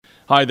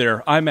Hi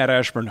there, I'm Matt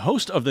Ashburn,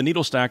 host of the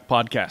NeedleStack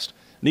podcast.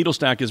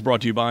 NeedleStack is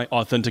brought to you by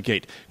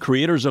Authenticate,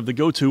 creators of the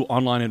go-to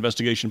online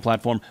investigation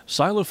platform,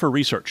 Silo for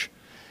Research.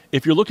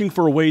 If you're looking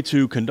for a way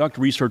to conduct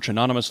research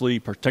anonymously,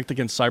 protect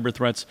against cyber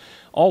threats,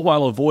 all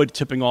while avoid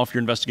tipping off your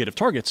investigative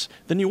targets,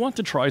 then you want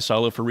to try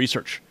Silo for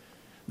Research.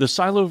 The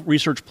Silo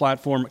Research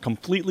platform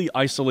completely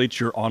isolates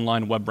your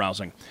online web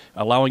browsing,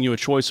 allowing you a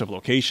choice of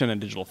location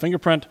and digital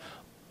fingerprint,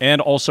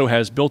 and also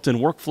has built-in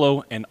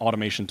workflow and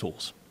automation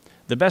tools.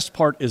 The best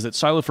part is that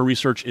Silo for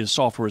Research is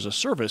software as a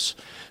service,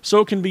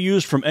 so it can be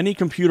used from any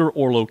computer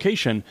or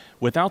location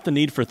without the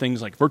need for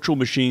things like virtual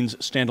machines,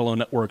 standalone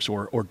networks,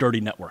 or dirty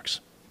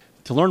networks.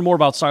 To learn more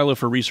about Silo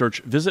for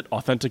Research, visit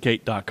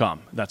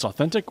authenticate.com. That's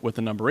authentic with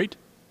the number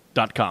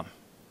 8.com.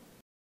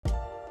 But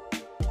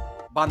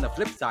on the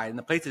flip side, in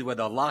the places where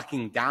they're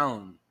locking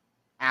down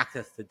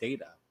access to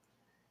data,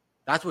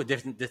 that's where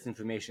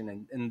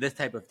disinformation and this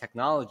type of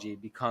technology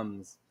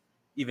becomes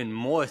even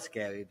more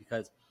scary,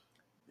 because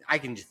I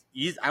don't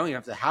even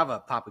have to have a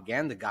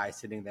propaganda guy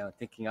sitting there and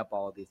thinking up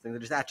all of these things. I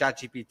just ask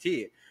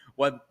ChatGPT,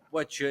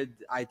 what should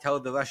I tell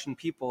the Russian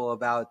people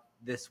about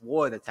this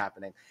war that's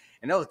happening?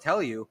 And it'll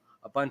tell you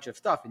a bunch of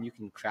stuff, and you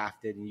can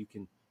craft it, and you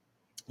can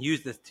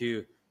use this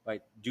to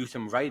do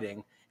some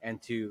writing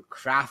and to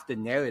craft a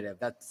narrative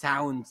that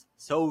sounds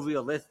so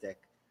realistic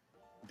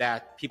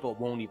that people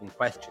won't even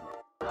question it.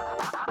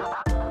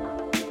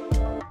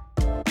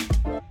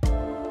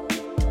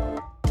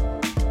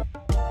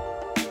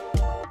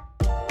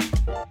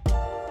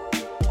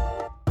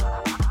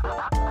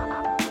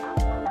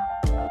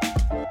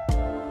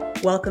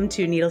 Welcome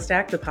to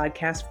NeedleStack, the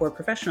podcast for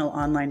professional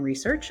online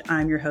research.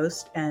 I'm your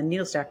host and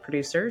NeedleStack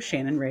producer,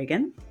 Shannon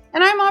Reagan.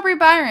 And I'm Aubrey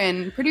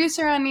Byron,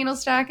 producer on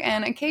NeedleStack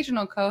and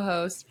occasional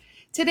co-host.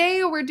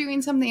 Today, we're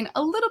doing something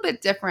a little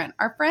bit different.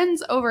 Our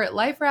friends over at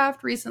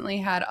LifeRaft recently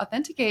had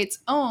Authenticate's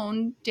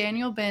own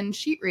Daniel Ben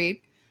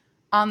Sheetread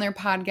on their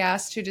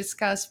podcast to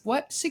discuss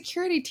what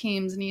security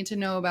teams need to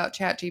know about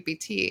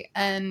ChatGPT.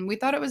 And we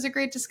thought it was a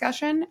great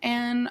discussion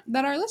and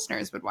that our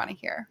listeners would want to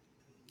hear.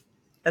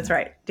 That's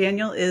right.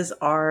 Daniel is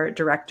our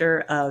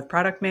director of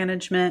product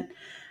management,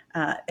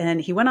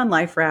 and he went on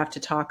LifeRaft to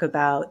talk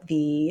about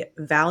the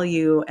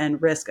value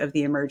and risk of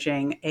the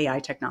emerging AI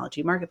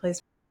technology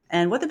marketplace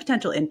and what the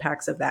potential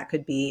impacts of that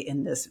could be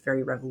in this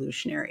very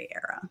revolutionary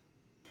era.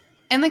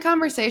 In the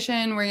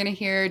conversation, we're going to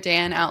hear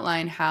Dan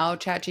outline how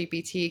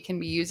ChatGPT can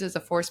be used as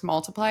a force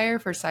multiplier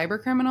for cyber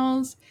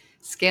criminals,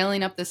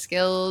 scaling up the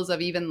skills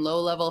of even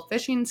low-level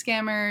phishing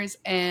scammers,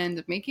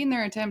 and making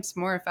their attempts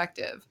more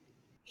effective.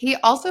 He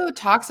also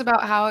talks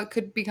about how it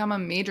could become a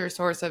major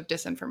source of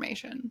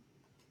disinformation.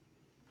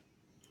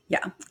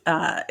 Yeah,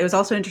 it was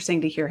also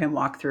interesting to hear him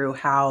walk through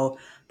how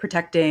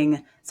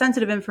protecting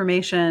sensitive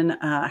information,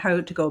 how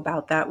to go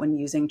about that when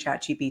using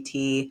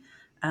ChatGPT,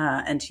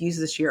 and to use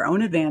this to your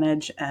own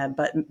advantage,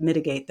 but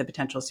mitigate the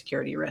potential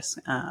security risks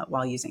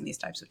while using these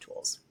types of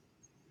tools.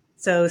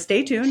 So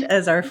stay tuned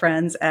as our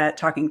friends at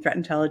Talking Threat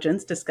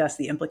Intelligence discuss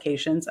the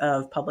implications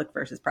of public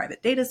versus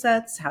private data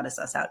sets, how to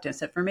suss out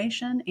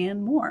disinformation,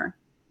 and more.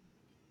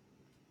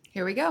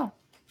 Here we go.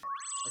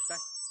 Okay.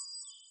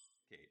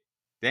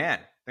 Dan,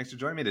 thanks for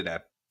joining me today.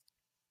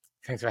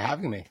 Thanks for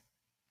having me.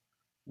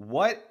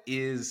 What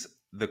is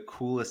the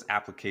coolest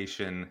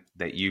application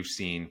that you've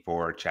seen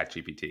for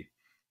ChatGPT?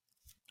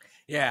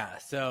 Yeah,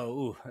 that's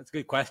a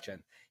good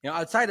question.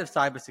 Outside of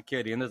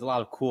cybersecurity, and there's a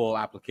lot of cool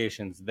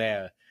applications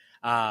there.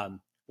 One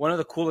of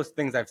the coolest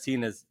things I've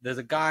seen is there's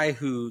a guy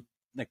who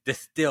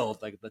distilled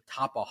the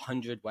top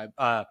 100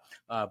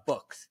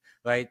 books,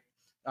 right?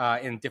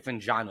 In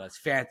different genres,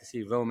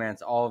 fantasy,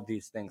 romance, all of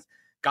these things.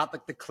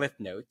 Got the cliff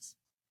notes,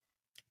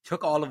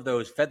 took all of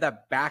those, fed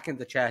that back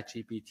into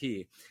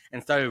ChatGPT,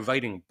 and started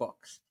writing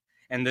books.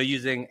 And they're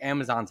using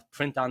Amazon's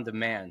print on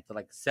demand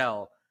to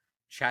sell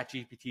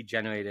ChatGPT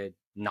generated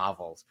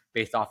novels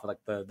based off of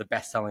the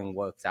best-selling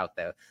works out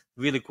there.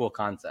 Really cool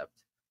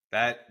concept.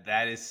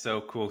 That is so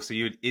cool. So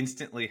you'd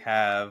instantly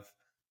have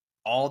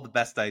all the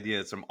best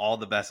ideas from all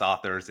the best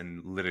authors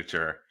in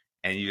literature,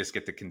 and you just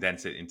get to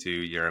condense it into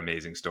your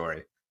amazing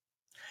story.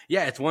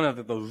 Yeah, it's one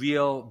of the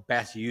real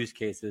best use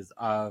cases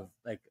of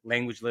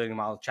language learning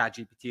model,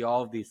 ChatGPT,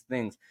 all of these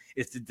things,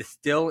 is to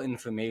distill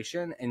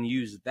information and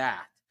use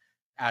that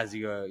as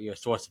your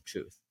source of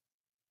truth.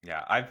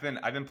 Yeah, I've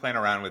been playing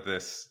around with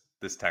this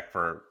tech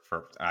for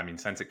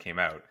since it came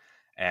out,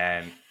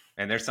 and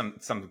there's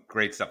some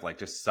great stuff like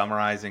just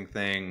summarizing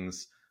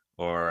things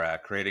or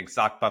creating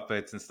sock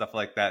puppets and stuff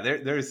like that.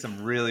 There's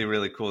some really,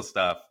 really cool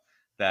stuff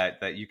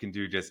that you can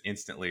do just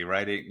instantly.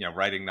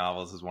 Writing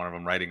novels is one of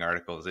them. Writing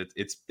articles.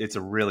 It's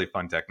a really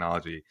fun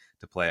technology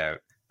to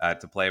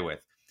play with.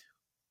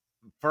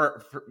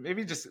 For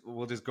maybe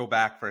we'll just go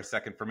back for a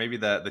second for maybe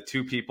the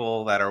two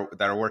people that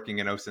are working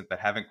in OSINT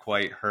that haven't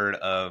quite heard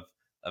of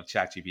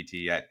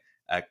ChatGPT yet.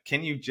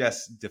 Can you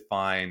just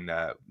define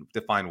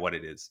what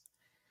it is?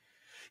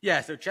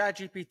 Yeah, so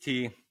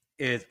ChatGPT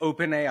is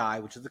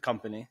OpenAI, which is a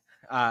company.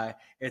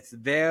 It's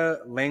their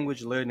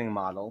language learning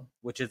model,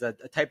 which is a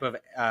type of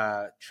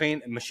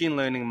machine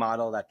learning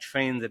model that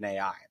trains an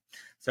AI.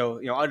 So,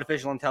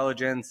 artificial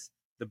intelligence,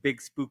 the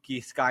big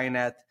spooky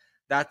Skynet,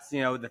 that's,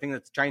 the thing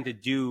that's trying to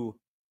do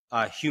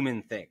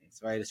human things,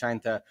 right? It's trying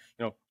to,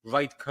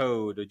 write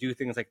code or do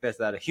things like this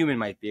that a human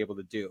might be able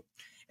to do.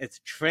 It's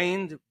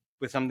trained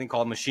with something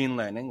called machine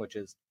learning, which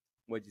is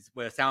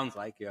what it sounds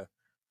like. You're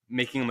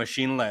making a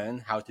machine learn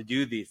how to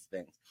do these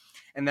things.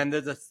 And then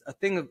there's a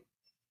thing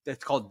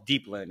that's called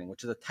deep learning,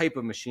 which is a type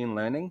of machine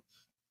learning.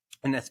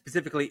 And that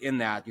specifically in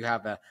that, you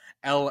have a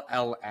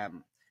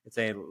LLM. It's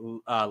a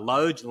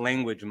large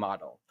language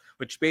model,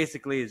 which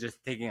basically is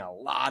just taking a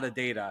lot of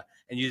data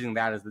and using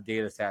that as the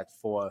data set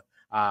for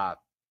the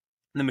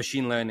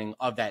machine learning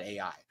of that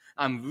AI.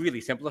 I'm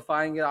really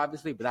simplifying it,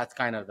 obviously, but that's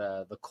kind of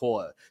the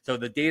core. So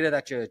the data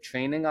that you're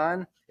training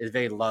on is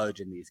very large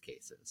in these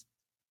cases.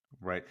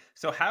 Right.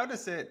 So how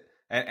does it,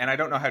 and I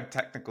don't know how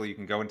technical you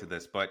can go into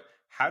this, but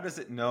how does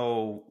it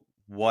know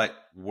what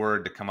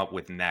word to come up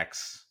with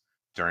next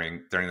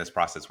during this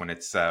process when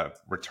it's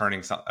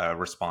returning a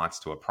response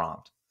to a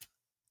prompt?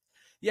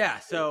 Yeah.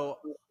 So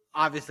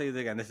obviously,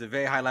 again, this is a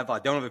very high level. I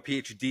don't have a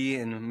PhD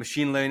in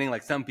machine learning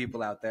like some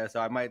people out there, so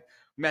I might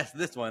mess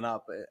this one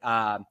up.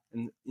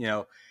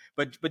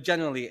 But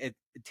generally, it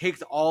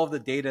takes all of the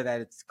data that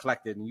it's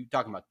collected, and you're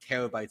talking about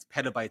terabytes,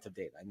 petabytes of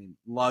data. I mean,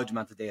 large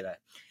amounts of data,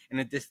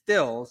 and it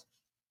distills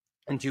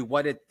into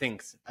what it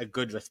thinks a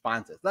good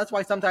response is. That's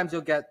why sometimes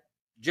you'll get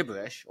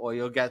gibberish or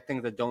you'll get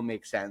things that don't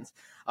make sense.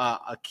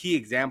 A key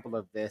example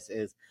of this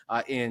is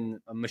in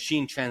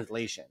machine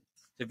translation.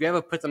 So if you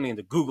ever put something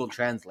into Google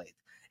Translate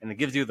and it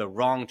gives you the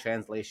wrong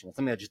translation,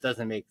 something that just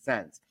doesn't make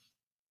sense,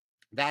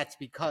 that's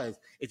because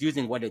it's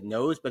using what it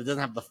knows, but it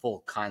doesn't have the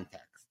full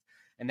context.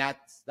 And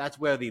that's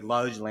where the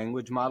large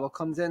language model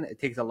comes in. It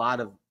takes a lot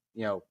of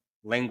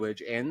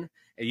language in.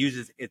 It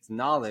uses its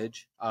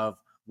knowledge of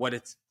what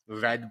it's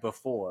read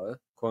before,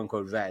 quote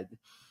unquote read,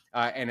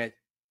 and it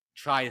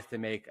tries to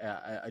make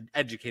an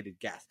educated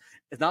guess.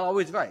 It's not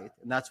always right,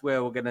 and that's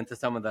where we'll get into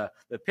some of the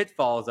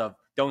pitfalls of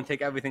don't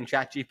take everything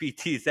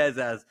ChatGPT says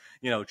as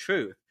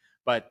truth.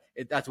 But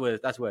that's where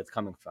it's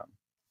coming from.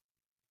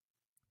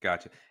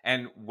 Gotcha.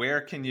 And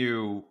where can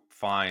you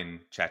find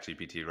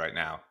ChatGPT right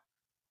now?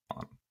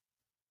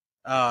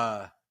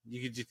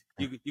 You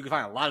can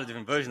find a lot of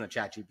different versions of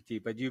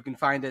ChatGPT, but you can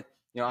find it.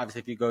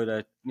 Obviously, if you go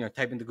to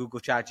type into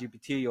Google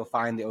ChatGPT, you'll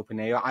find the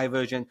OpenAI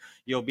version.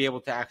 You'll be able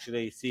to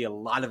actually see a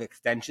lot of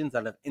extensions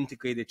that have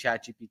integrated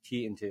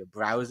ChatGPT into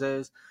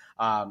browsers.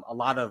 A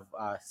lot of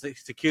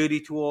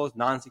security tools,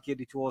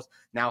 non-security tools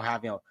now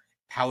have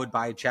powered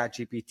by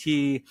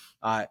ChatGPT.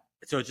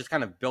 So it's just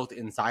kind of built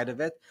inside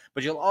of it.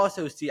 But you'll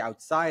also see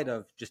outside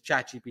of just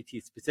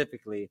ChatGPT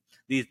specifically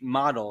these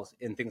models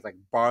in things like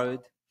Bard,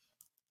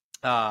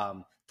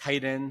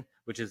 Titan,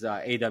 which is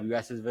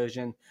AWS's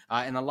version,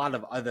 and a lot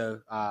of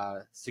other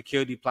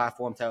security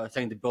platforms that are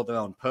starting to build their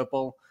own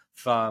Purple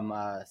from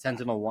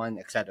SentinelOne,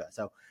 etc.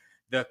 So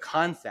the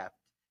concept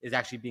is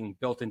actually being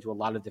built into a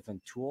lot of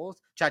different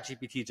tools.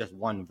 ChatGPT is just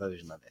one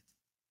version of it.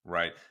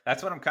 Right.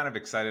 That's what I'm kind of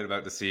excited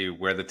about to see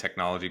where the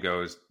technology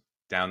goes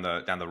down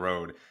the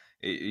road.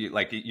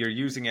 Like you're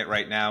using it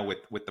right now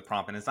with the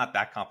prompt, and it's not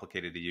that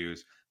complicated to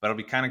use, but I'll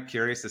be kind of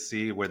curious to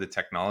see where the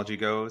technology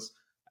goes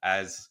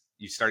as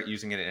you start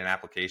using it in an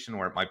application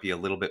where it might be a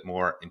little bit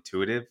more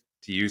intuitive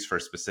to use for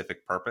a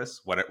specific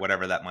purpose,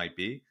 whatever that might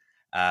be,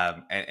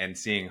 and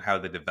seeing how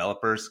the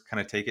developers kind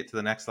of take it to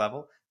the next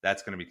level.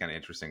 That's going to be kind of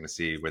interesting to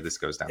see where this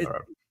goes down the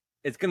road.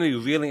 It's going to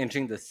be really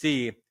interesting to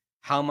see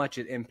how much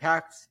it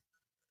impacts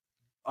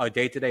our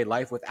day-to-day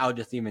life without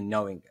just even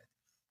knowing it.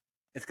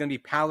 It's going to be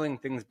powering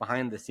things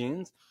behind the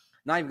scenes,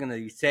 not even going to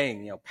be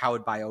saying,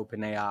 powered by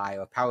OpenAI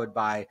or powered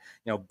by,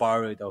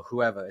 Bard or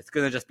whoever. It's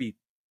going to just be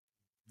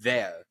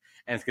there,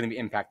 and it's going to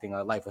be impacting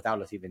our life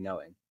without us even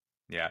knowing.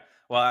 Yeah.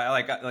 Well, I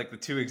like the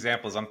two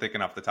examples I'm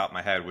thinking off the top of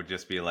my head would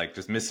just be like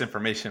just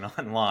misinformation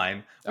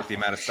online with the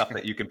amount of stuff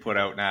that you can put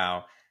out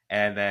now.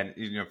 And then,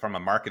 from a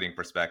marketing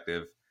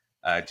perspective,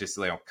 just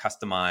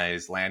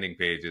customize landing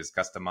pages,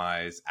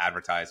 customize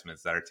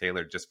advertisements that are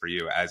tailored just for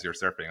you as you're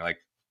surfing. Like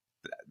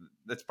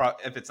that's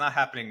probably, if it's not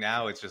happening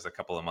now, it's just a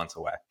couple of months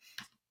away.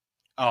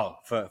 Oh,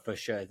 for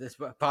sure. This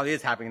probably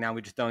is happening now.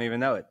 We just don't even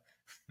know it.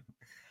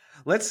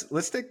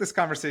 Let's take this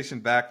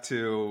conversation back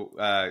to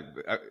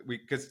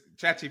because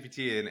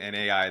ChatGPT and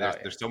AI.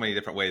 There's so many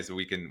different ways that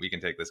we can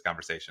take this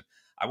conversation.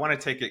 I want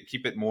to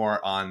keep it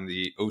more on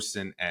the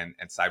OSINT and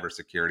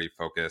cybersecurity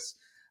focus.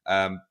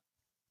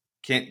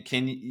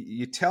 Can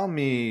you tell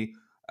me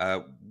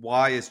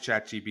why is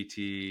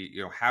ChatGPT?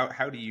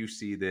 How do you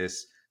see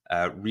this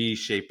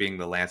reshaping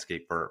the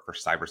landscape for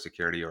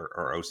cybersecurity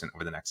or OSINT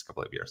over the next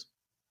couple of years?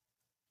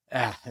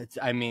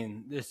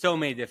 There's so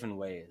many different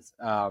ways.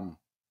 I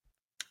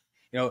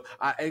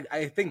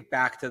think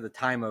back to the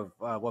time of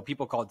what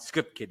people called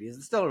script kiddies.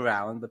 It's still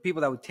around, but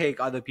people that would take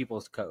other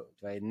people's code,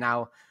 right?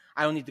 Now,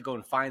 I don't need to go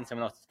and find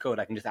someone else's code.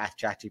 I can just ask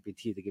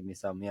ChatGPT to give me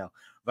some,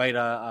 write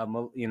a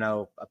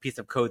piece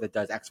of code that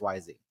does X, Y,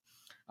 Z.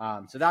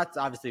 So that's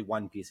obviously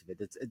one piece of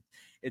it.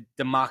 It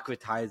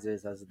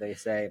democratizes, as they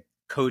say,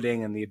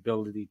 coding and the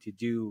ability to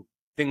do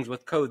things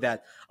with code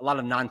that a lot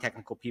of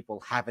non-technical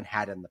people haven't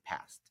had in the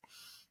past.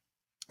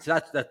 So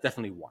that's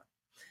definitely one.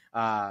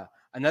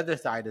 Another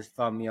side is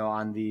from,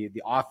 on the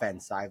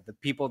offense side, the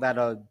people that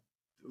are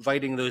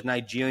writing those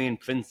Nigerian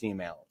prince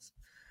emails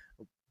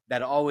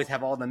that always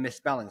have all the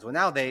misspellings. Well,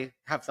 now they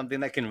have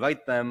something that can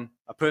write them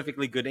a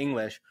perfectly good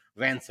English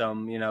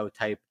ransom,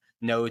 type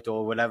note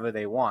or whatever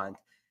they want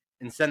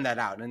and send that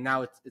out. And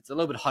now it's a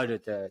little bit harder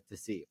to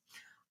see.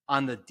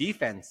 On the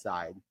defense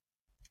side,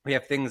 we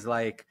have things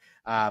like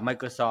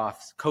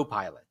Microsoft's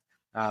Copilot,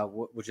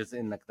 which is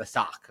in the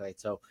SOC, right?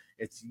 So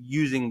it's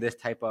using this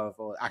type of,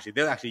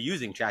 they're actually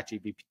using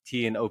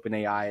ChatGPT and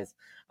OpenAI's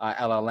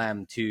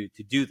LLM to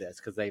do this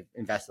because they've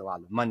invested a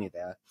lot of money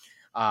there.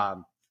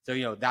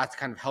 So, that's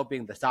kind of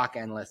helping the SOC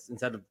analysts.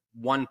 Instead of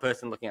one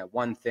person looking at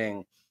one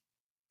thing,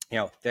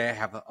 they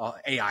have an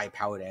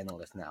AI-powered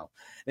analyst now.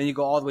 Then you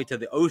go all the way to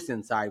the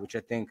OSINT side, which I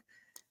think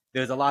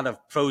there's a lot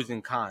of pros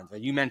and cons. Right?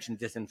 You mentioned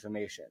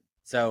disinformation.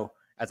 So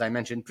as I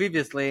mentioned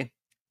previously,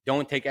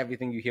 don't take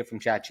everything you hear from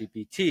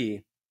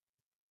ChatGPT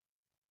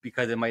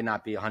because it might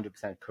not be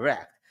 100%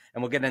 correct.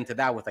 And we'll get into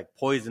that with like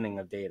poisoning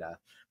of data.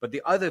 But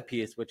the other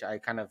piece, which I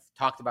kind of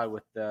talked about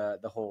with the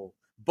whole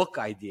book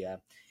idea,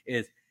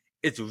 is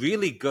it's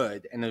really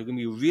good and it's going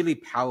to be really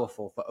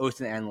powerful for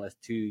OSINT analysts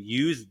to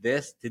use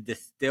this to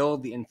distill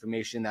the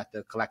information that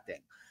they're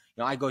collecting.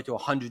 I go to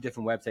 100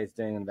 different websites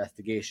during an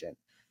investigation.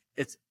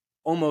 It's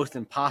almost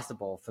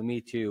impossible for me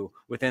to,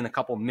 within a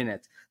couple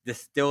minutes,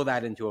 distill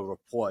that into a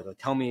report or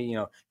tell me,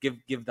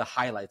 give the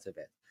highlights of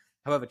it.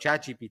 However,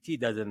 ChatGPT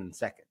does it in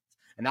seconds.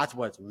 And that's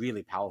what it's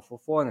really powerful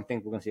for. And I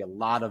think we're going to see a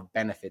lot of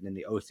benefit in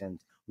the OSINT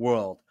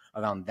world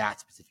around that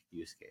specific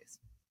use case.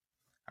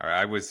 All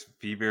right, I was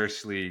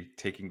feverishly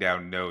taking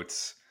down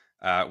notes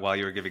while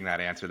you were giving that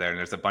answer there. And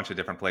there's a bunch of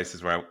different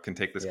places where I can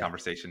take this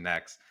conversation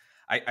next.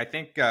 I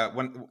think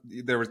when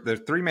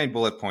the three main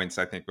bullet points,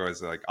 I think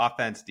was like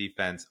offense,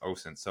 defense,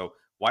 OSINT. So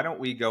why don't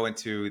we go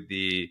into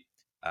the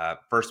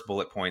first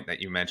bullet point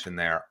that you mentioned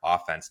there,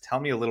 offense. Tell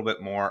me a little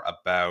bit more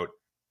about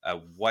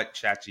what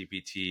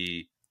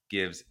ChatGPT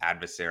gives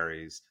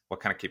adversaries. What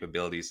kind of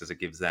capabilities does it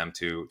give them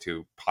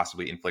to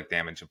possibly inflict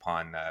damage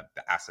upon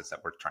the assets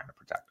that we're trying to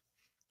protect?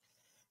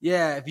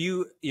 Yeah, if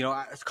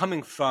it's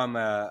coming from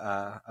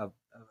a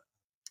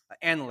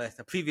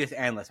previous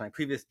analyst, my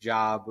previous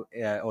job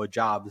or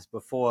jobs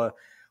before,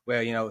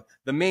 where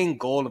the main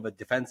goal of a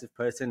defensive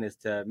person is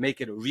to make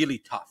it really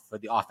tough for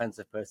the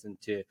offensive person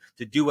to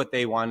do what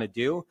they want to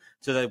do,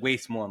 so they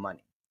waste more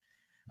money.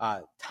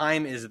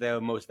 Time is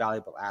their most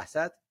valuable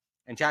asset,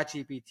 and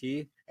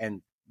ChatGPT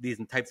and these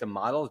types of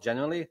models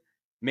generally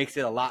makes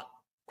it a lot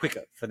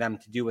quicker for them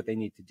to do what they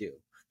need to do.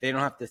 They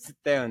don't have to sit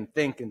there and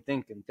think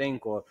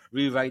or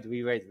rewrite.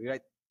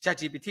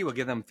 ChatGPT will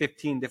give them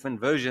 15 different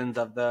versions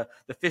of the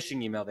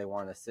phishing email they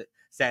want to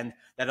send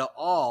that are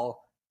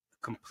all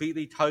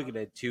completely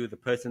targeted to the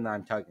person that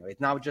I'm targeting.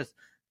 It's not just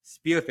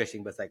spear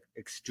phishing, but it's like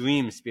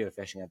extreme spear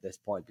phishing at this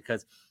point,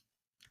 because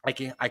I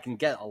can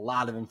get a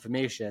lot of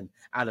information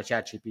out of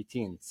ChatGPT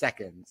in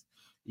seconds,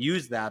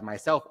 use that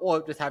myself,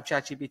 or just have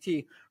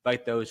ChatGPT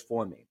write those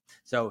for me.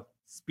 So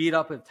speed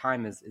up of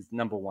time is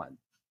number one.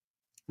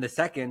 The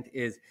second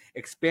is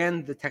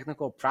expand the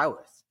technical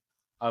prowess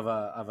of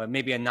a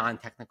maybe a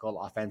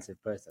non-technical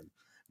offensive person.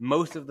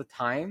 Most of the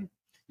time,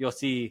 you'll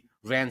see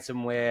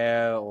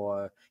ransomware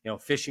or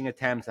phishing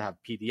attempts that have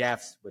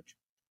PDFs, which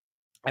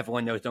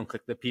everyone knows don't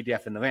click the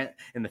PDF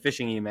in the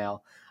phishing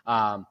email.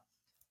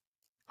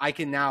 I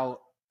can now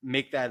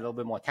make that a little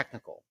bit more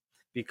technical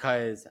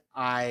because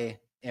I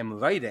am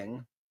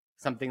writing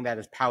something that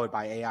is powered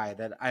by AI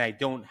that I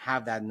don't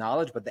have that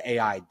knowledge, but the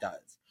AI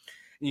does.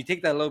 And you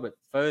take that a little bit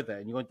further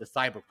and you go into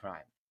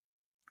cybercrime,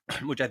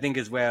 which I think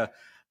is where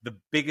the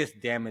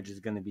biggest damage is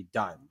going to be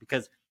done,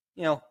 because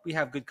we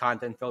have good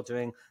content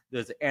filtering,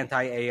 there's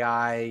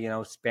anti-AI,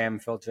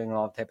 spam filtering and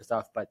all that type of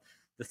stuff, but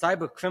the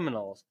cyber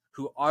criminals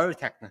who are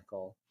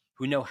technical,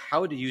 who know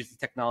how to use the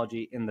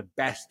technology in the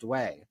best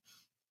way,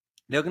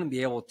 they're going to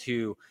be able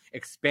to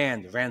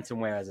expand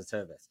ransomware as a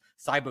service.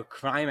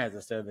 Cybercrime as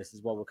a service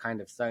is what we're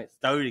kind of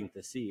starting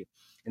to see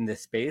in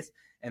this space.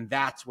 And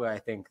that's where I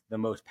think the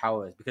most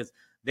power is, because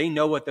they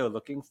know what they're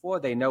looking for.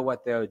 They know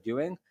what they're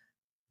doing.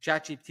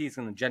 ChatGPT is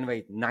going to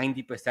generate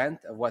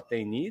 90% of what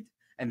they need,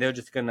 and they're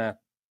just going to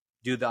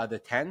do the other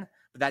 10.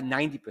 But that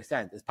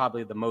 90% is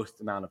probably the most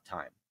amount of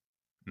time.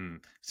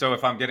 So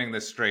if I'm getting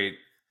this straight,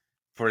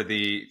 for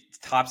the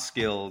top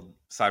skilled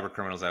cyber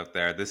criminals out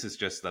there, this is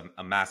just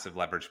a massive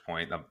leverage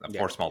point, a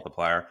force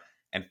multiplier.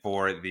 And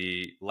for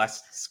the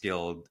less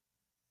skilled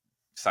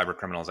cyber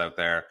criminals out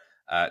there,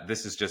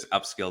 this is just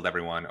upskilled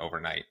everyone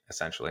overnight,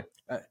 essentially.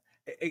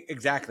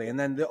 Exactly. And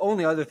then the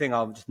only other thing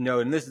I'll just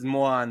note, and this is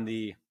more on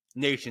the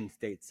nation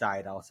state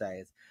side, I'll say,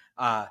 is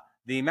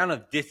the amount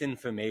of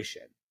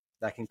disinformation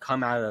that can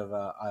come out of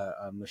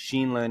a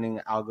machine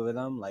learning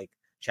algorithm like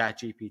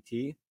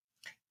ChatGPT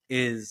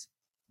is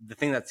the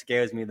thing that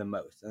scares me the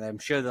most. And I'm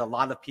sure that a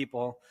lot of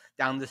people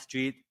down the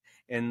street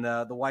in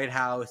the White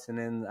House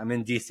and I'm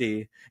in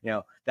DC,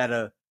 that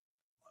are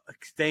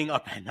staying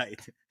up at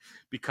night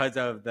because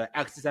of the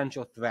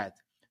existential threat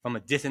from a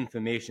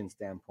disinformation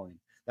standpoint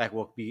that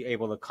will be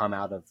able to come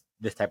out of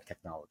this type of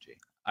technology.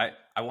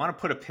 I want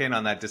to put a pin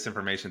on that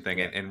disinformation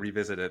thing and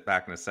revisit it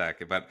back in a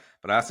sec. But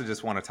I also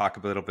just want to talk a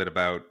little bit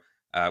about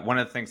one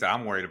of the things that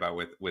I'm worried about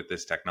with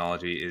this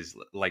technology is,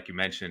 like you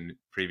mentioned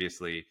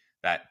previously,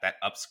 that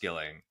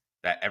upskilling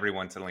that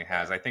everyone suddenly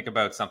has. I think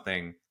about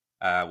something.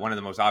 One of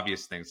the most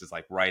obvious things is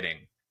like writing.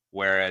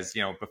 Whereas,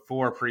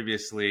 before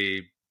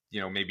previously,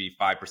 maybe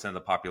 5% of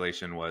the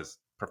population was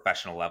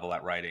professional level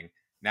at writing.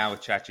 Now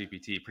with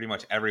ChatGPT, pretty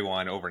much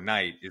everyone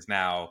overnight is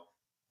now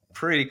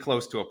pretty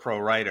close to a pro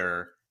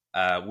writer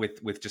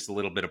with just a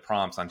little bit of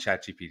prompts on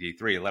ChatGPT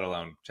 3, let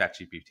alone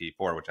ChatGPT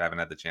 4, which I haven't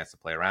had the chance to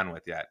play around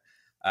with yet.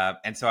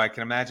 And so I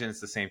can imagine it's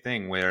the same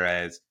thing.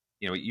 Whereas,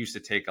 it used to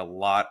take a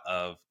lot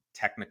of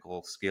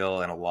technical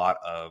skill and a lot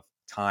of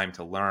time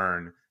to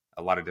learn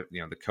a lot of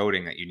the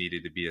coding that you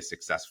needed to be a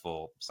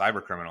successful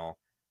cyber criminal.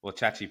 Well,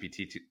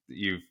 ChatGPT,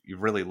 you've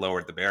really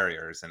lowered the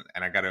barriers, and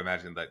I got to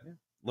imagine that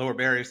lower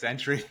barriers to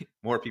entry,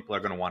 more people are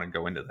going to want to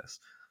go into this.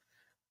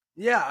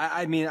 Yeah,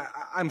 I mean,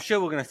 I'm sure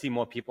we're going to see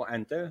more people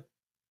enter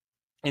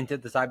into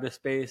the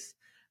cyberspace,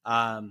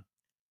 but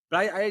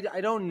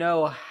I don't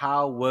know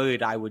how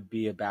worried I would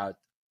be about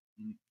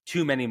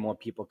too many more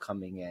people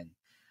coming in.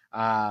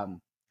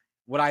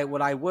 What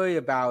I worry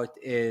about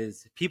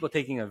is people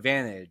taking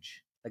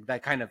advantage, like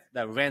that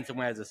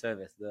ransomware as a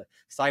service, the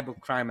cyber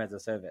crime as a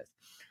service.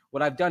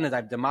 What I've done is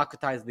I've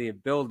democratized the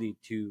ability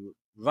to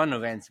run a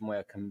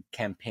ransomware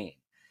campaign,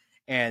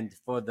 and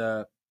for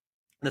the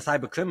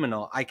cyber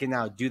criminal, I can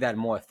now do that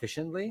more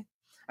efficiently.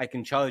 I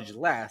can charge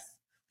less,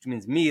 which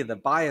means me, the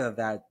buyer of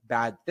that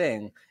bad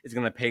thing, is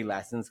going to pay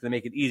less, and it's going to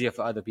make it easier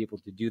for other people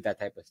to do that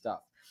type of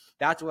stuff.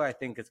 That's where I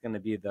think it's going to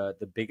be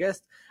the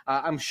biggest.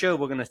 I'm sure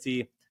we're going to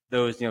see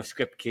those,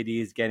 script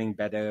kiddies getting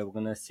better. We're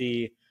going to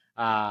see,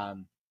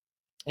 some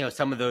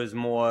of those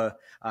more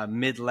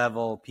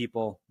mid-level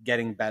people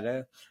getting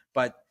better.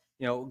 But,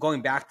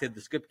 going back to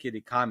the script kiddie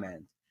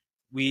comment,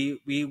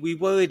 we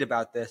worried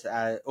about this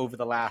over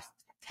the last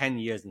 10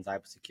 years in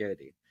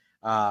cybersecurity.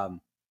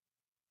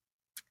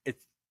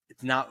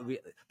 It's not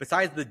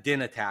besides the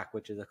DIN attack,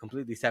 which is a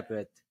completely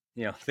separate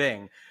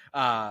thing.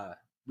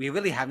 We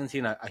really haven't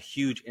seen a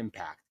huge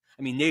impact.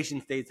 I mean, nation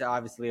states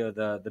obviously are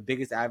the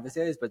biggest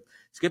adversaries, but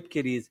script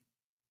kiddies,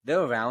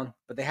 they're around,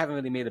 but they haven't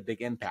really made a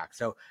big impact.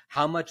 So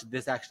how much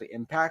this actually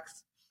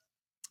impacts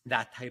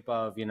that type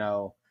of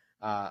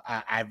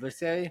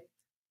adversary,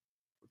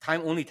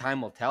 only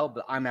time will tell.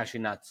 But I'm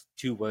actually not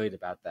too worried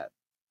about that.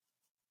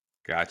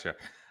 Gotcha.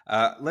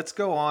 Let's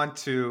go on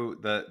to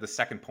the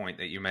second point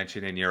that you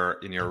mentioned in your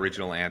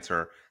original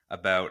answer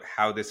about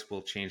how this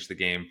will change the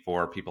game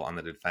for people on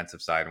the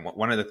defensive side. And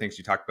one of the things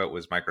you talked about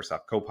was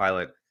Microsoft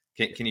Copilot.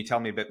 Can you tell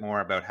me a bit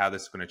more about how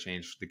this is going to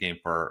change the game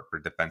for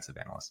defensive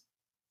analysts?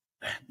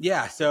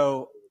 Yeah,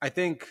 so I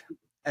think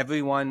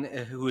everyone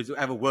who has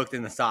ever worked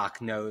in the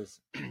SOC knows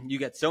you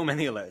get so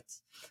many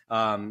alerts.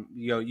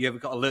 You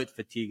have alert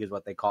fatigue is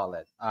what they call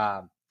it.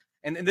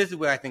 And this is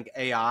where I think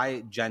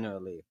AI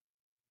generally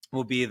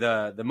will be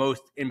the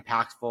most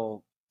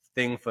impactful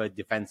thing for a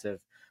defensive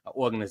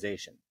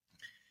organization.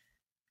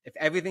 If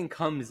everything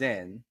comes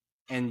in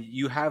and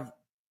you have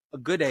a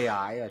good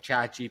AI, a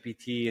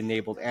ChatGPT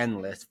enabled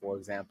analyst, for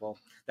example,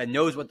 that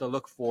knows what to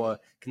look for,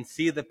 can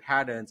see the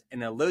patterns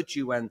and alert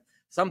you when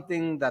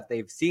something that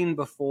they've seen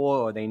before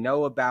or they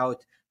know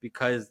about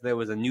because there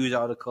was a news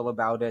article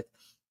about it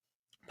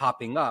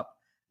popping up,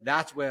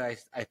 that's where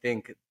I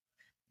think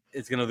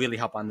it's going to really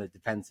help on the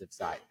defensive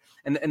side.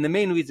 And the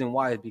main reason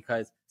why is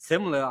because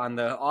similar on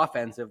the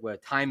offensive, where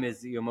time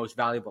is your most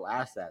valuable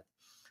asset,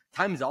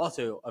 time is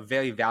also a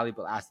very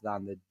valuable asset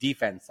on the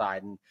defense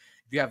side. And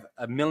if you have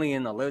 1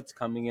 million alerts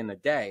coming in a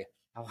day,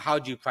 how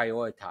do you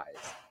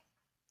prioritize?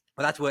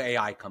 Well, that's where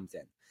AI comes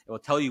in. It will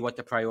tell you what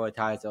to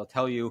prioritize. It'll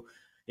tell you,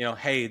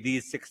 hey,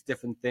 these 6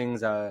 different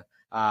things are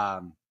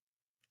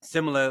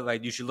similar.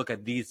 Like you should look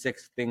at these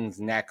 6 things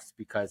next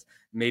because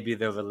maybe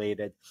they're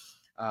related.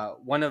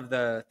 One of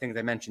the things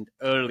I mentioned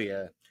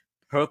earlier,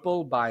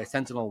 Purple by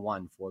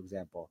Sentinel-1, for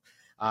example.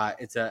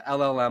 It's a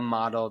LLM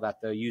model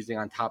that they're using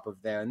on top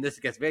of there. And this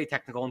gets very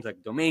technical into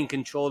like domain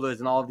controllers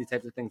and all of these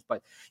types of things.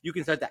 But you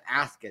can start to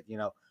ask it,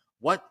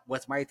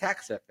 what's my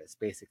attack surface,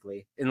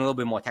 basically, in a little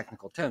bit more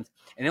technical terms.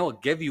 And it will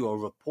give you a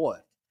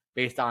report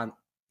based on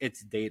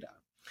its data.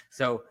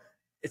 So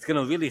it's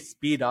going to really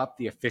speed up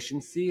the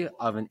efficiency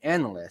of an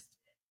analyst.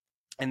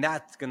 And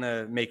that's going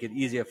to make it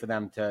easier for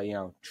them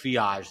to,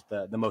 triage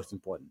the most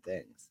important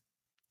things.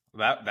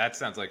 That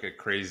sounds like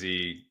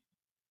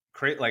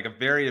like a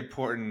very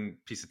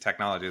important piece of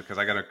technology, because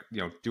I got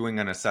to, doing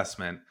an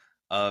assessment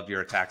of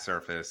your attack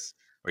surface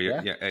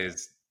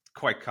is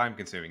quite time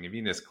consuming. If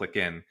you can just click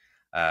in,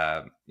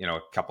 a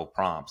couple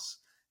prompts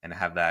and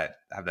have that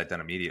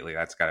done immediately,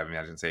 that's got to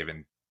imagine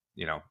saving,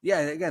 Yeah.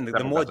 And again,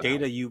 the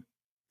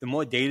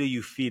more data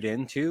you feed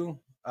into,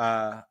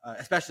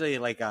 especially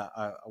like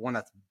a one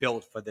that's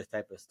built for this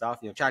type of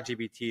stuff.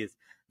 ChatGPT is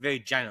very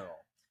general,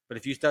 But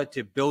if you start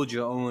to build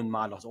your own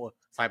models, or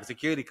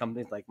cybersecurity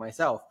companies like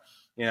myself,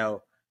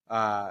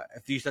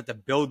 if you start to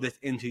build this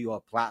into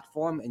your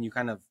platform and you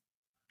kind of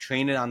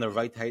train it on the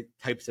right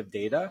types of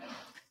data,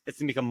 it's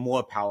going to become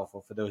more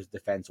powerful for those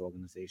defense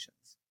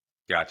organizations.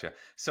 Gotcha.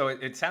 So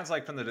it sounds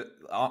like from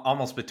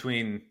almost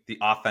between the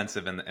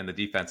offensive and the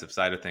defensive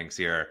side of things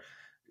here.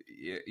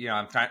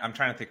 I'm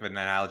trying to think of an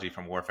analogy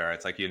from warfare.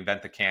 It's like you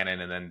invent the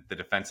cannon, and then the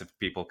defensive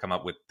people come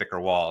up with thicker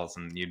walls,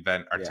 and you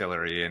invent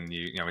artillery, and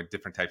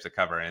different types of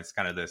cover, and it's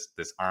kind of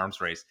this arms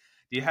race.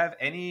 Do you have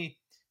any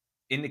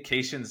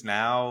indications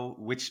now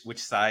which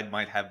side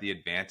might have the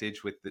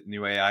advantage with the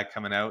new AI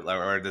coming out,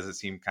 or does it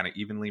seem kind of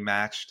evenly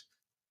matched?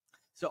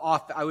 So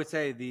I would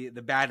say the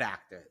bad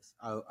actors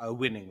are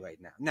winning right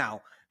now.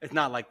 Now, it's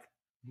not like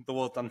the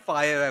world's on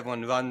fire,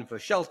 everyone run for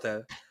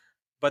shelter,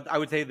 but I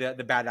would say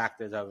the bad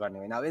actors are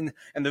running right now.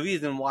 And the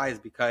reason why is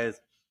because,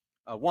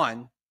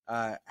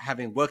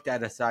 having worked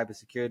at a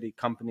cybersecurity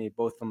company,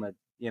 both from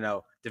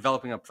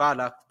developing a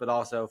product, but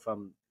also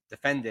from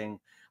defending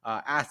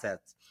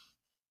assets,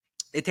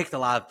 it takes a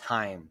lot of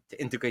time to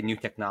integrate new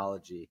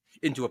technology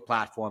into a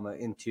platform or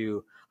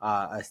into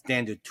a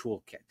standard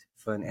toolkit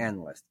for an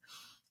analyst.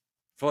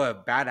 For a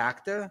bad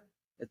actor,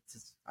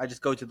 I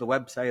just go to the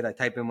website, I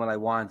type in what I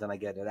want, and I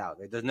get it out.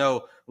 There's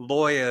no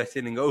lawyer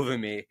sitting over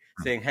me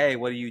saying, hey,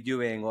 what are you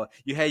doing? Or,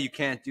 hey, you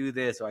can't do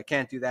this, or I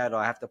can't do that, or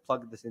I have to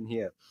plug this in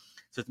here.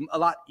 So it's a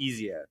lot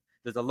easier.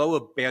 There's a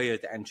lower barrier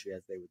to entry,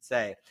 as they would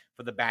say,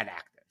 for the bad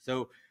actor.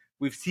 So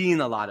we've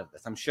seen a lot of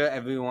this. I'm sure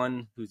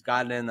everyone who's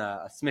gotten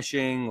a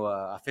smishing or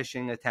a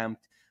phishing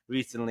attempt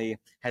recently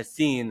has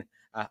seen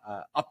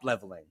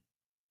up-leveling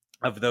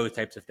of those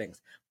types of things.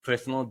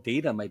 Personal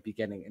data might be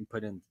getting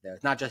input into there.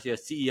 It's not just your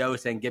CEO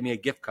saying, give me a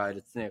gift card.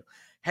 It's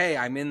hey,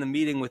 I'm in the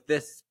meeting with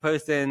this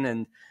person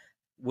and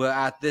we're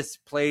at this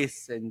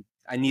place and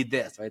I need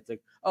this, right? It's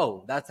like,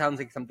 oh, that sounds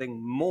like something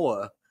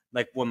more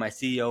like what my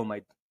CEO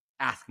might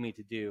ask me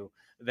to do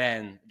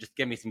than just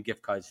give me some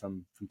gift cards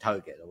from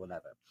Target or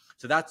whatever.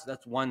 So that's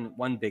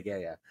one big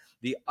area.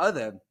 The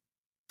other,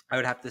 I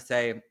would have to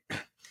say,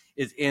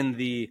 is in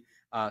the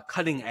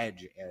cutting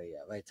edge area,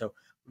 right? So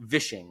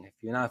vishing, if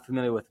you're not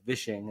familiar with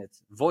vishing,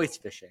 it's voice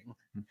phishing.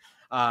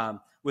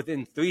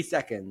 Within 3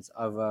 seconds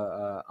of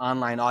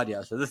online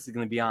audio, so this is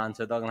going to be on,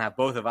 so they're going to have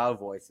both of our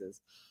voices,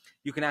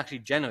 you can actually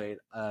generate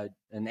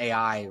an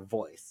AI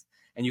voice,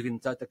 and you can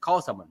start to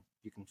call someone.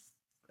 You can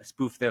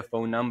spoof their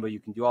phone number. You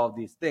can do all of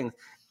these things,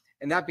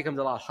 and that becomes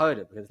a lot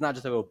harder because it's not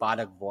just a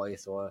robotic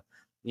voice or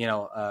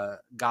a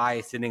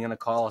guy sitting in a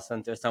call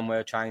center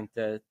somewhere trying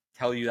to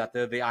tell you that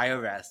they're the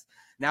IRS.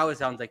 Now it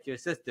sounds like your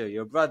sister,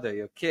 your brother,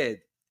 your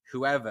kid,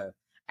 whoever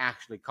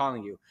actually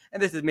calling you.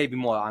 And this is maybe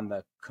more on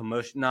the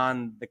commercial,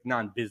 non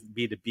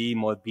B2B,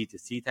 more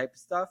B2C type of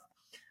stuff,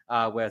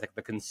 whereas like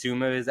the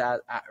consumer is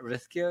at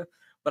risk here.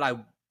 But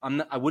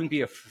I wouldn't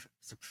be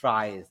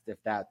surprised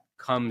if that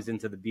comes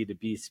into the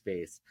B2B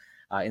space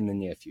in the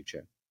near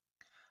future.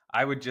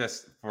 I would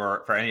just,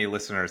 for any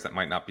listeners that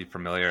might not be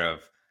familiar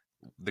of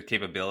the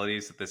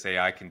capabilities that this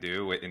AI can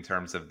do in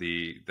terms of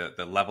the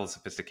level of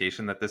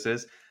sophistication that this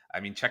is, I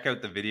mean, check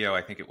out the video.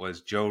 I think it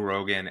was Joe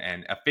Rogan,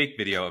 and a fake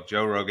video of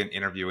Joe Rogan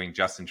interviewing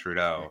Justin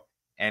Trudeau.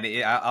 And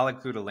I'll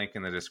include a link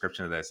in the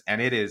description of this.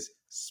 And it is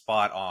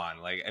spot on.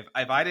 Like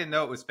if I didn't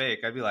know it was fake,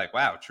 I'd be like,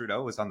 wow,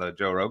 Trudeau was on the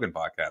Joe Rogan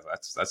podcast.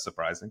 That's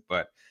surprising.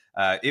 But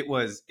it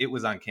was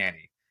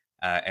uncanny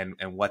and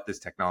what this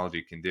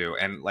technology can do.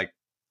 And like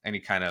any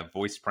kind of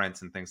voice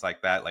prints and things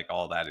like that, like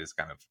all that is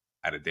kind of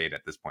out of date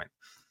at this point.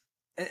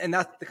 And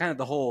that's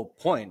the whole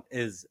point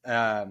is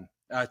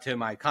to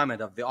my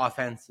comment of the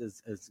offense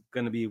is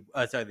going to be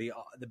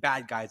the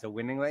bad guys are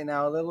winning right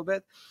now a little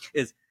bit,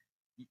 is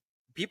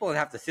people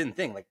have to sit and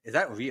think, like, is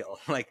that real?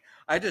 Like,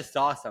 I just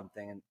saw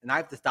something and I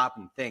have to stop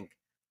and think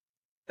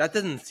that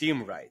doesn't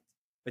seem right,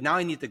 but now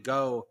I need to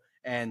go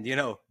and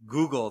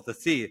Google to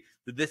see,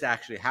 did this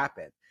actually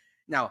happen?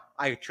 Now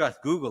I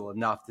trust Google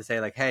enough to say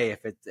like, hey,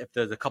 if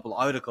there's a couple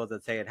articles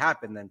that say it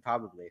happened, then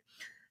probably,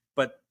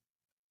 but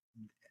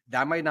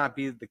that might not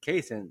be the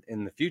case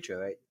in the future,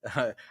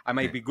 right? I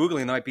might be Googling,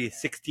 there might be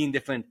 16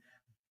 different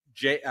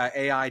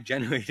AI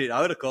generated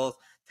articles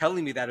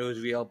telling me that it was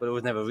real, but it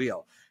was never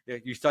real.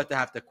 You start to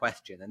have to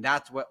question. And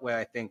that's where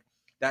I think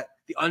that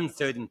the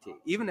uncertainty,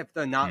 even if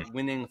they're not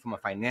winning from a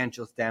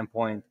financial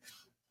standpoint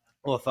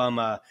or from,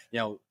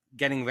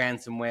 getting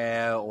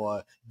ransomware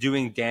or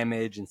doing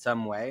damage in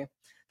some way,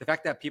 the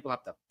fact that people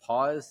have to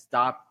pause,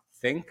 stop,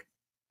 think,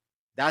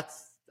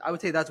 I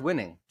would say that's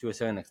winning to a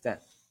certain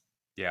extent.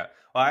 Yeah.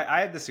 Well, I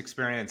had this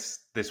experience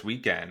this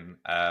weekend.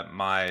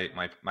 My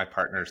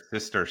partner's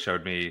sister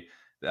showed me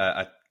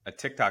a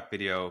TikTok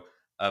video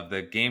of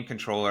the game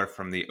controller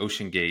from the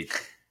Ocean Gate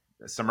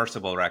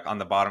submersible wreck on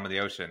the bottom of the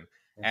ocean.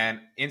 And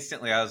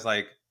instantly I was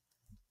like,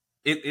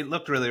 it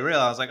looked really real.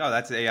 I was like, oh,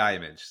 that's an AI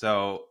image.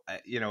 So,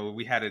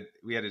 we had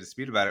a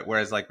dispute about it.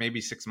 Whereas like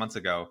maybe 6 months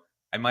ago,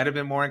 I might've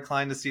been more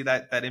inclined to see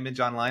that image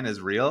online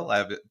as real.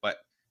 But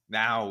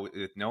now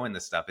with knowing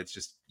this stuff, it's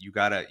just you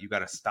gotta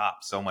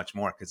stop so much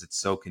more because it's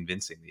so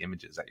convincing, the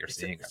images that you're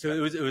seeing. So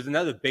it was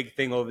another big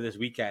thing over this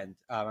weekend.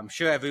 I'm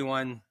sure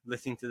everyone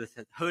listening to this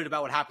has heard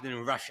about what happened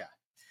in Russia.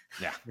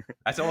 Yeah,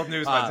 that's old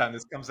news by the time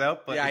this comes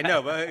out. But yeah, I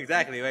know, but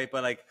exactly, right?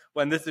 But like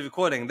when this is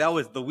recording, that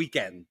was the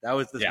weekend. That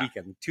was this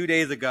weekend. 2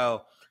 days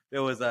ago,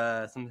 there was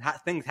some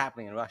things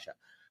happening in Russia.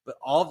 But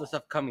all of the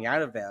stuff coming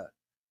out of there,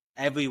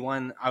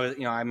 everyone,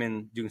 I'm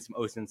in doing some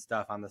OSINT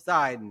stuff on the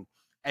side, and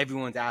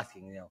everyone's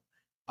asking,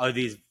 are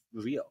these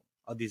real?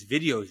 Are these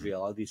videos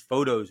real? Are these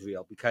photos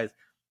real? Because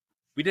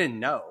we didn't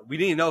know. We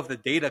didn't know if the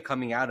data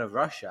coming out of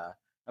Russia.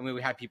 I mean,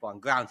 we had people on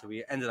ground, so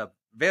we ended up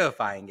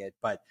verifying it.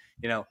 But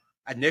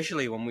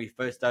initially, when we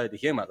first started to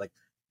hear about, like,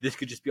 this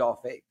could just be all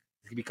fake.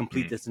 This could be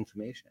complete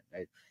disinformation,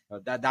 right?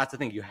 That's the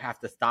thing. You have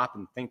to stop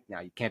and think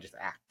now. You can't just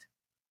act.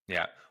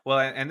 Yeah. Well,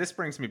 and this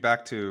brings me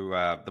back to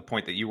the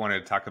point that you wanted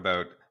to talk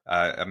about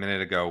a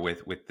minute ago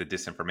with the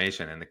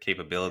disinformation and the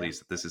capabilities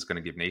that this is going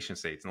to give nation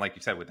states. And like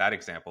you said, with that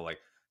example, like,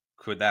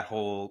 could that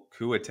whole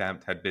coup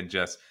attempt had been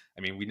just,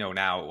 I mean, we know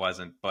now it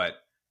wasn't, but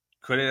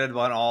could it have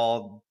been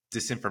all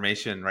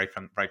disinformation right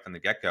from the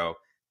get-go?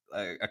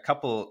 A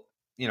couple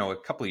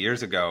of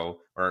years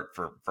ago, or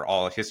for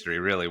all history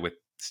really, with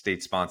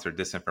state-sponsored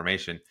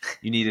disinformation,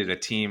 you needed a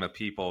team of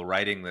people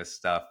writing this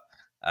stuff,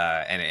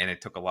 and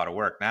it took a lot of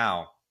work.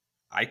 Now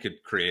I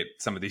could create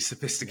some of these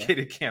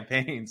sophisticated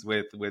campaigns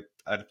with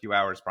a few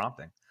hours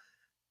prompting.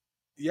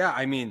 Yeah,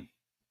 I mean,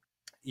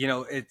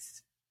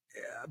 it's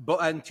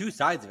on two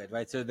sides of it,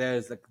 right? So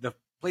there's like the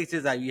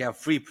places that you have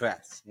free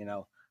press.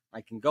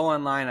 I can go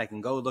online, I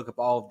can go look up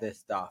all of this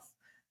stuff.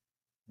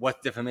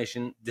 What's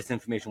disinformation,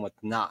 what's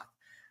not.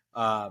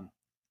 But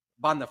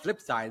on the flip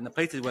side, in the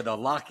places where they're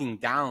locking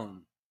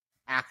down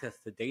access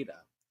to data,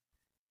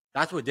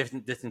 that's where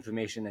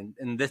disinformation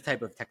and this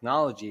type of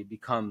technology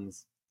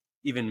becomes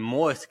even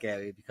more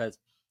scary, because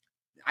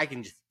I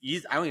don't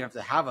even have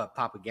to have a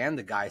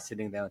propaganda guy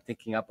sitting there and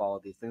thinking up all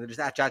of these things. They're just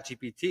at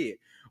ChatGPT.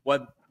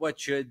 What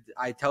should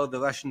I tell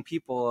the Russian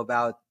people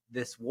about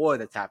this war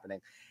that's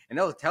happening? And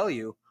they'll tell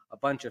you a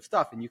bunch of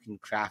stuff, and you can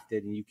craft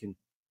it, and you can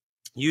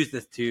use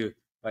this to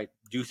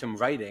do some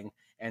writing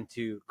and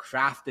to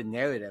craft a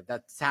narrative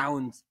that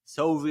sounds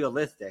so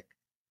realistic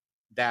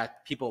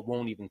that people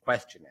won't even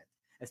question it,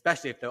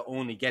 especially if they're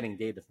only getting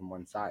data from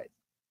one side.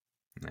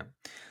 Yeah.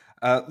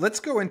 Let's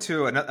go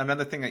into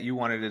another thing that you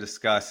wanted to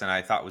discuss, and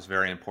I thought was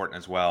very important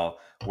as well,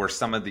 were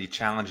some of the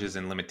challenges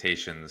and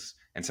limitations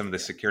and some of the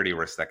security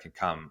risks that can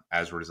come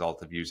as a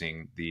result of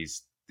using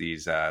these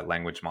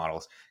language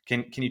models.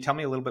 Can you tell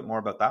me a little bit more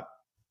about that?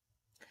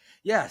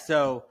 Yeah.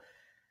 So,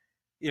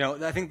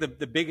 I think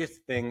the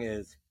biggest thing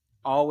is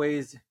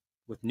always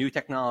with new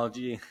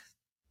technology,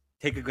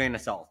 take a grain of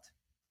salt,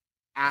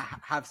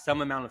 have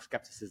some amount of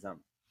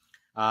skepticism.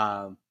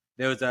 I'm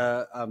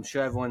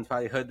sure everyone's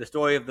probably heard the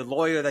story of the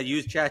lawyer that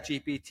used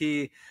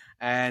ChatGPT,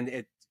 and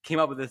it came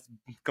up with this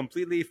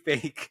completely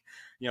fake,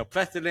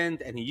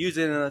 precedent, and he used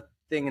it in a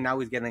thing, and now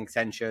he's getting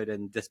censured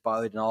and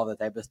disbarred and all that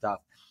type of stuff.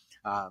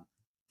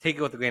 Take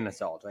it with a grain of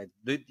salt, right?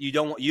 You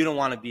don't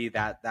want to be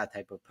that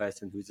type of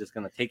person who's just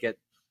going to take it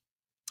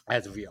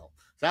as real.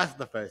 So that's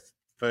the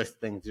first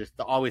thing just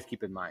to always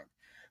keep in mind.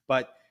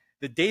 But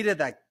the data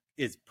that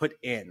is put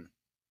in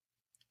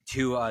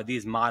to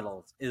these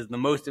models is the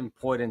most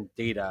important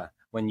data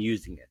when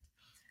using it.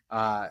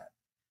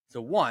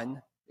 So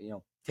one,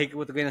 take it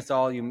with a grain of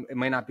salt. It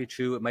might not be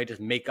true. It might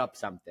just make up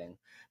something.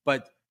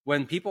 But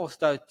when people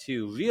start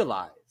to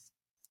realize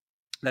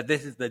that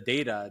this is the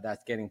data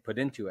that's getting put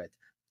into it,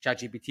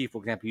 ChatGPT, for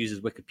example, uses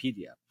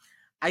Wikipedia.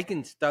 I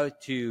can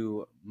start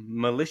to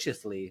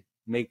maliciously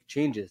make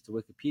changes to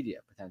Wikipedia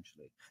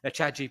potentially that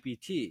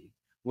ChatGPT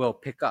will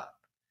pick up.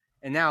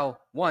 And now,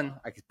 one,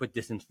 I could put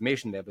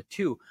disinformation there, but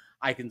two,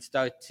 I can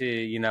start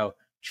to,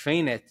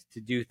 train it to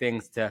do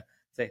things to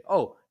say,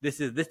 oh, this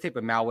type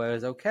of malware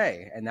is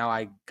okay. And now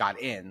I got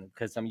in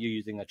because you're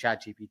using a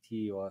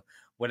ChatGPT or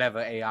whatever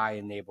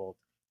AI-enabled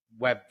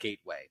web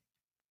gateway.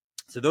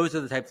 So those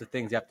are the types of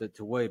things you have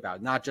to worry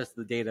about, not just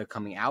the data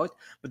coming out,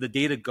 but the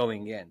data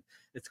going in.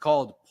 It's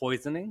called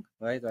poisoning,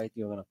 right?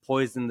 You're going to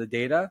poison the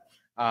data.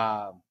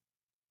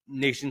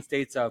 Nation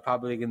states are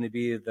probably going to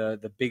be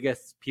the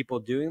biggest people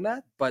doing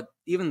that. But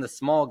even the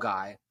small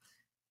guy,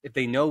 if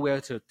they know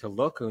where to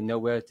look or know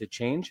where to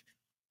change,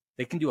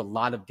 they can do a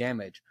lot of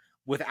damage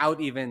without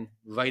even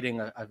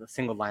writing a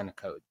single line of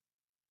code.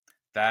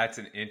 That's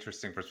an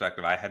interesting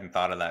perspective. I hadn't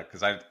thought of that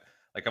because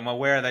I'm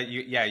aware that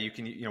you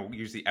can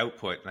use the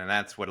output, and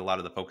that's what a lot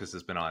of the focus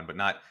has been on, but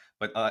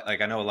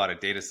I know a lot of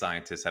data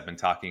scientists have been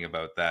talking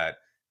about that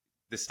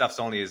this stuff's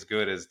only as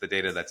good as the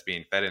data that's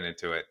being fed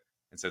into it.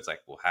 And so it's like,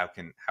 well, how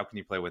can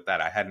you play with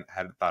that? I hadn't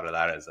thought of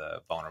that as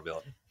a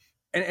vulnerability.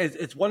 And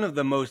it's one of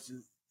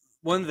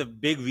the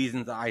big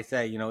reasons that I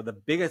say,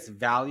 the biggest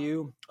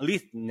value, at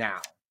least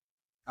now,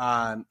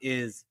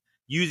 is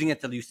using it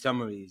to do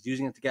summaries,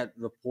 using it to get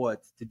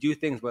reports, to do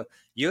things where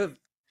you're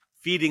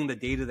feeding the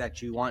data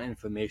that you want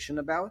information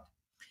about.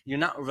 You're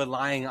not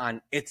relying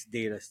on its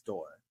data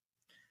store.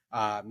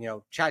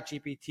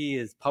 ChatGPT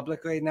is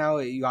public right now.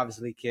 You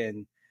obviously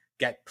can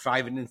get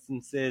private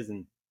instances,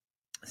 and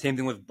same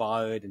thing with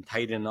Bard and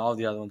Titan and all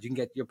the other ones. You can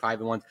get your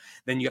private ones.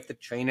 Then you have to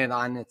train it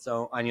on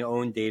your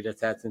own data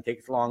sets, and it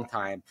takes a long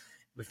time.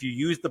 If you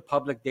use the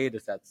public data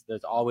sets,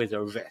 there's always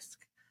a risk.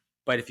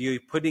 But if you're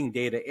putting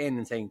data in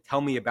and saying,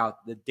 tell me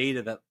about the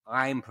data that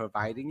I'm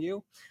providing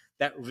you,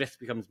 that risk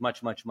becomes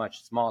much, much,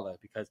 much smaller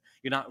because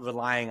you're not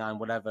relying on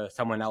whatever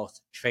someone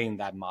else trained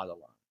that model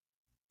on.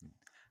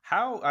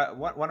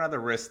 One other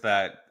risk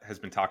that has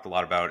been talked a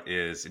lot about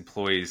is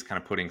employees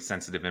kind of putting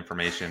sensitive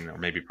information or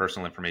maybe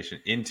personal information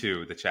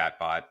into the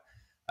chatbot.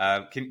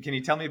 Can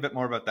you tell me a bit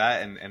more about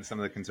that and some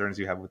of the concerns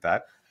you have with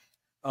that?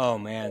 Oh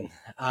man,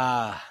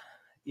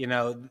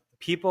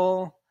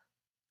 people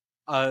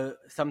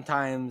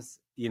sometimes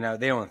they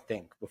don't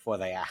think before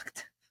they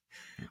act.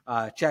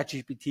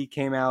 ChatGPT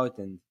came out,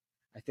 and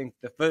I think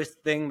the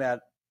first thing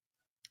that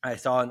I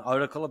saw an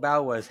article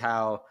about was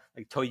how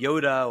like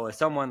Toyota or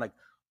someone like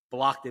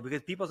blocked it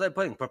because people started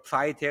putting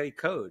proprietary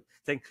code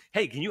saying,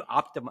 hey, can you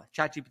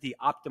ChatGPT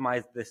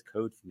optimize this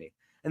code for me?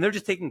 And they're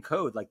just taking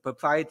code, like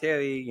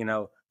proprietary,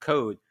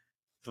 code,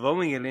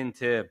 throwing it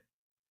into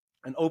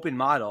an open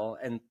model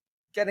and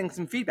getting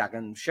some feedback.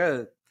 I'm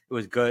sure it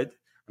was good.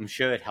 I'm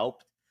sure it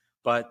helped.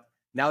 But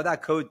now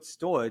that code's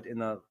stored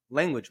in a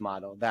language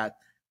model that,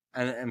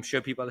 and I'm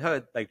sure people have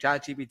heard, like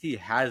ChatGPT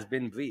has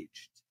been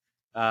breached.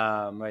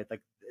 Right?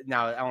 Like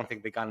now, I don't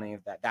think they got any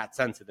of that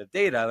sensitive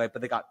data, right?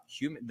 But they got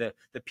the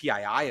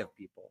PII of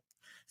people.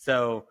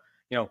 So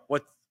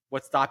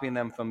what's stopping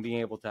them from being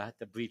able to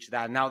breach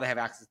that? And now they have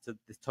access to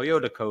this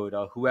Toyota code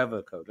or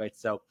whoever code, right?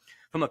 So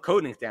from a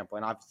coding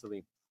standpoint,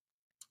 obviously,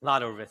 a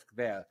lot of risk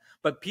there.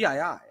 But PII,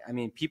 I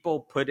mean, people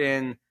put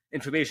in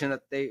information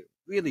that they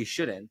really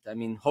shouldn't. I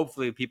mean,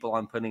 hopefully people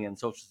aren't putting in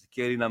social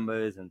security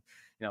numbers and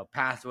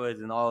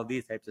passwords and all of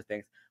these types of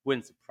things.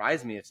 Wouldn't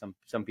surprise me if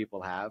some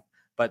people have.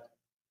 But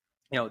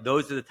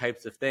those are the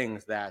types of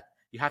things that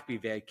you have to be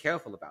very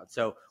careful about.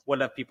 So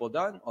what have people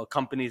done or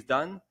companies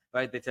done,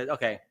 right? They said,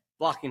 okay,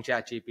 blocking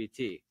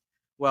ChatGPT.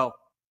 Well,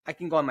 I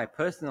can go on my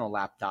personal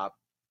laptop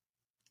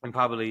and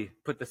probably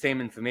put the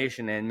same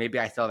information in. Maybe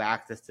I still have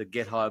access to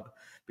GitHub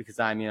because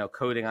I'm,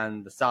 coding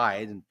on the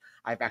side, and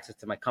I have access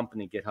to my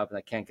company GitHub and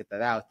I can't get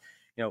that out.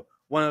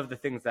 One of the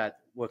things that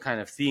we're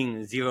kind of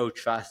seeing zero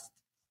trust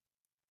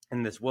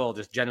in this world,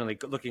 just generally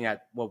looking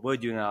at what we're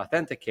doing at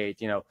Authenticate,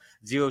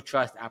 zero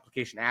trust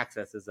application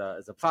access is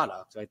a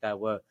product, right, that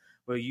we're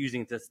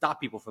using to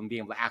stop people from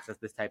being able to access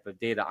this type of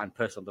data on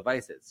personal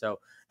devices. So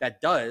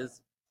that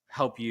does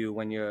help you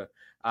when you're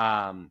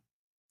on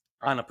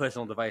a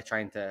personal device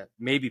trying to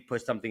maybe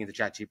push something into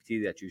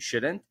ChatGPT that you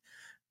shouldn't.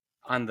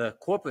 On the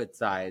corporate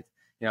side,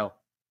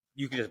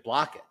 you can just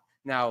block it.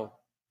 Now,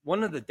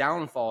 one of the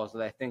downfalls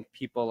that I think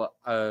people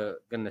are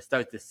going to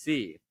start to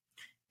see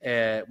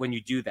when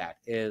you do that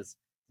is,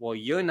 well,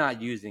 you're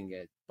not using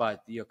it,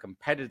 but your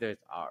competitors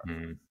are.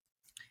 Mm-hmm.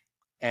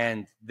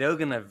 And they're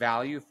going to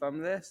value from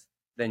this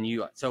than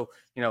you are. So,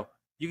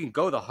 you can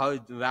go the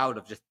hard route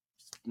of just,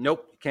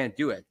 nope, you can't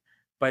do it.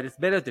 But it's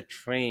better to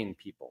train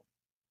people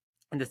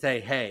and to say,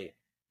 hey,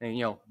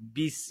 and,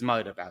 be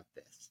smart about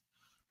this.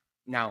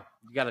 Now,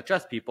 you got to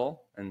trust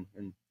people, and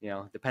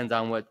it depends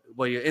on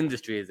what your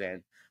industry is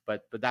in.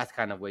 But that's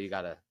kind of where you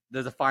got to,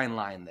 there's a fine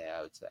line there,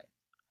 I would say.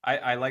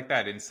 I like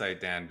that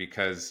insight, Dan,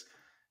 because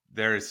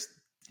there's,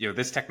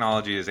 this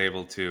technology is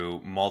able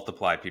to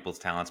multiply people's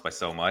talents by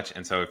so much.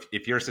 And so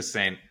if you're just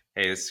saying,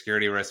 hey, it's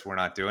security risk, we're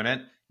not doing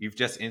it, you've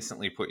just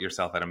instantly put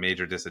yourself at a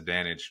major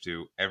disadvantage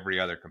to every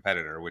other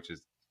competitor, which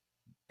is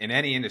in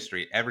any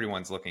industry,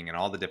 everyone's looking in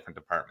all the different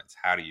departments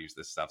how to use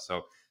this stuff.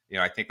 So,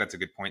 I think that's a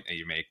good point that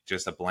you make.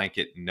 Just a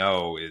blanket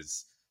no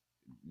is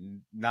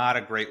not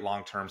a great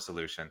long-term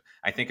solution.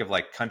 I think of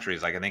like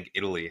countries, like I think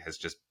Italy has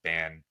just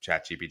banned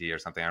ChatGPT or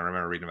something. I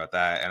remember reading about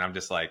that, and I'm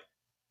just like,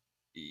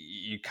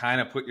 you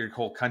kind of put your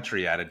whole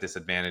country at a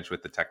disadvantage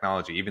with the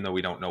technology, even though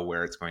we don't know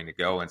where it's going to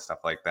go and stuff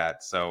like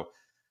that. So,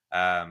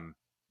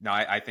 no,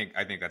 I think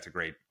that's a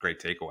great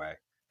takeaway.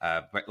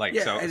 But like,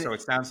 so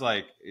it sounds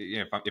like,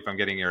 if I'm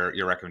getting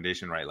your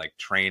recommendation right, like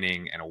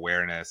training and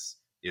awareness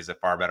is a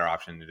far better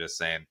option than just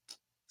saying,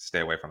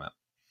 stay away from it.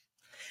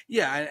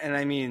 Yeah. And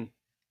I mean,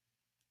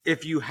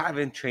 if you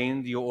haven't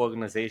trained your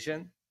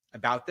organization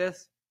about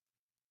this,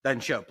 then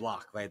sure,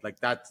 block, right? Like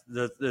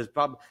there's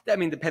probably, I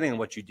mean, depending on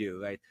what you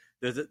do, right?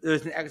 There's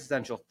an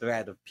existential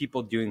threat of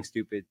people doing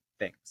stupid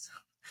things,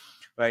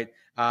 right?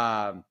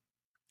 Now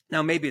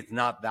maybe it's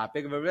not that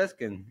big of a risk,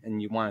 and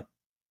you want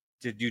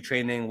to do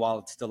training while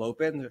it's still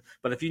open.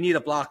 But if you need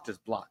a block,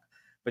 just block.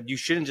 But you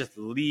shouldn't just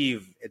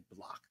leave it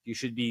blocked. You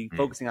should be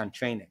focusing on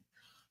training.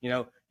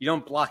 You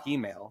don't block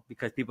email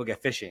because people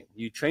get phishing.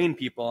 You train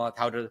people on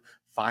how to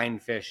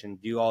find fish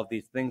and do all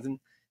these things, and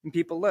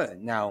people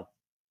learn. Now,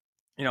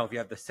 if you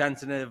have the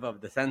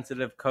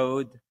sensitive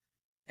code,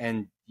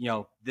 and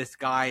this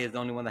guy is the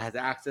only one that has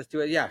access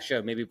to it, yeah,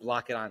 sure, maybe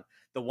block it on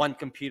the one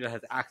computer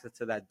has access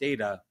to that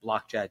data,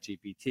 block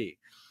ChatGPT.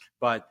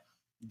 But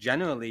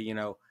generally,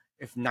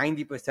 if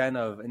 90%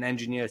 of an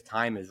engineer's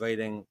time is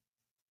writing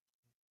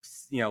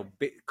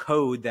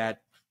code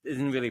that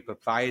isn't really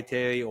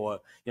proprietary, or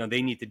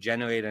they need to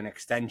generate an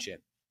extension.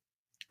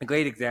 A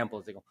great example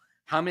is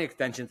how many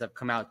extensions have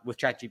come out with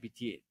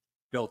ChatGPT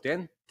built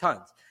in?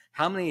 Tons.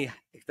 How many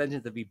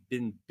extensions have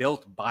been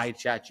built by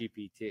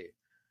ChatGPT?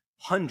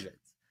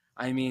 Hundreds.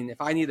 I mean,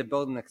 if I need to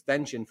build an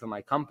extension for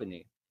my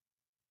company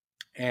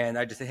and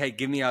I just say, hey,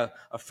 give me a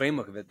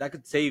framework of it, that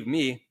could save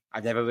me,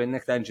 I've never written an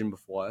extension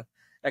before,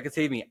 that could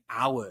save me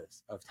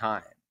hours of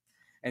time.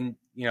 And,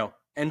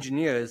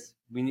 engineers,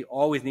 we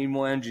always need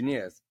more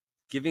engineers.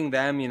 Giving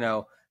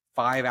them,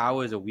 5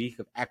 hours a week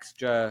of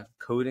extra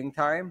coding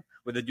time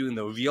where they're doing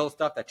the real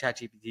stuff that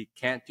ChatGPT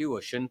can't do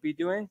or shouldn't be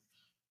doing,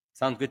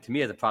 sounds good to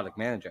me as a product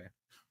manager.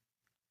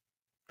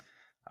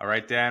 All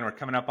right, Dan, we're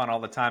coming up on all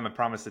the time I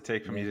promised to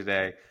take from you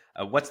today.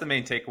 What's the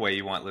main takeaway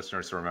you want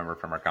listeners to remember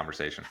from our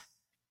conversation?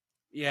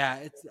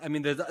 Yeah,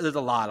 there's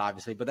a lot,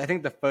 obviously, but I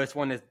think the first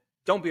one is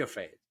don't be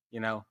afraid.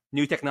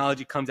 New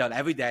technology comes out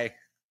every day.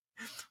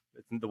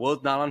 The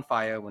world's not on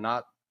fire.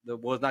 The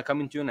world's not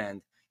coming to an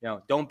end.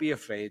 Don't be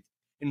afraid.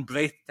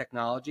 Embrace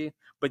technology,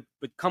 but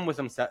come with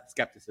some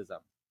skepticism.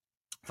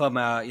 From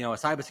a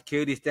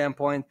cybersecurity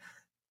standpoint,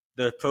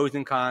 the pros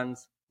and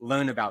cons,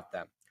 learn about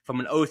them. From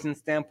an OSINT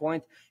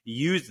standpoint,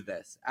 use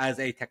this as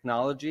a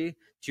technology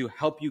to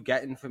help you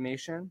get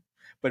information,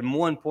 but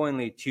more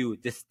importantly, to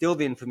distill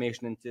the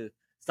information into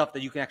stuff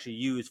that you can actually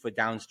use for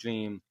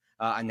downstream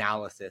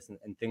analysis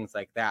and things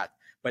like that.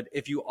 But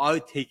if you are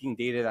taking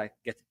data that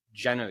gets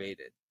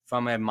generated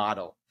from a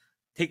model,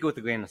 take it with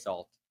a grain of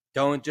salt.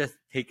 Don't just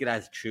take it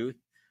as truth.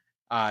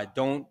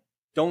 Don't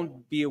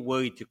be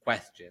worried to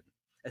question,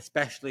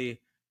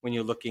 especially when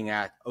you're looking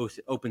at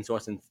open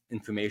source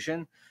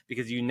information,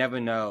 because you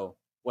never know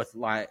what's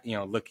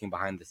looking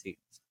behind the scenes.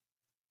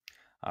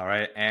 All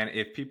right. And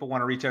if people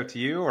want to reach out to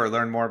you or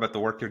learn more about the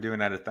work you're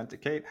doing at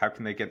Authenticate, how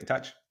can they get in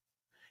touch?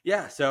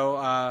 Yeah.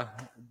 So,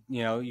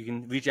 you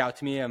can reach out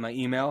to me at my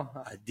email,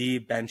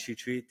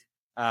 dbenchretreat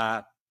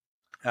at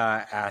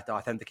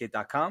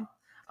authenticate.com.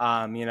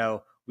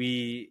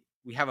 We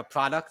have a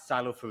product,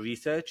 Silo for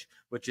Research,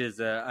 which is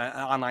an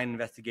online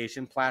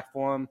investigation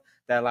platform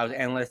that allows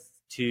analysts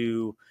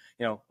to,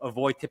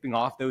 avoid tipping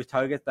off those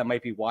targets that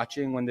might be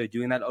watching when they're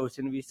doing that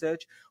OSINT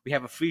research. We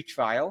have a free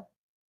trial.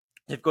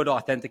 If you go to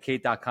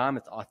authenticate.com,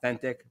 it's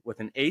authentic with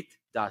an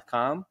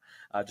 8.com,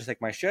 just like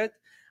my shirt.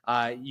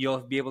 You'll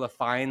be able to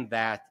find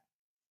that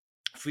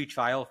free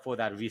trial for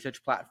that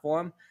research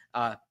platform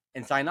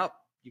and sign up.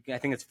 I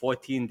think it's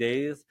 14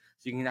 days,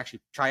 so you can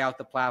actually try out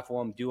the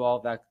platform, do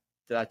all that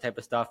type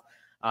of stuff.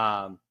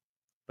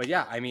 But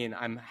yeah,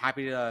 I'm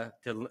happy to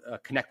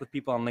connect with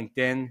people on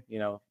LinkedIn.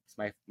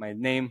 It's my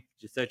name.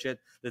 Just search it.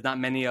 There's not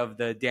many of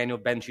the Daniel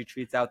Bench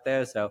retreats out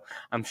there, so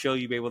I'm sure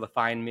you'll be able to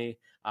find me.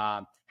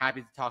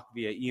 Happy to talk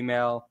via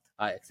email,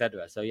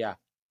 etc. So yeah,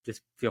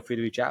 just feel free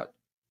to reach out.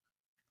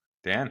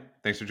 Dan,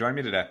 thanks for joining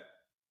me today.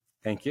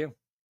 Thank you.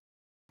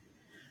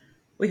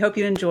 We hope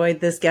you enjoyed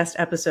this guest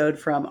episode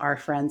from our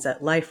friends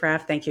at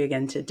LifeRaft. Thank you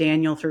again to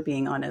Daniel for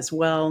being on as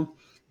well.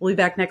 We'll be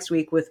back next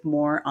week with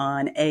more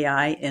on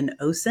AI in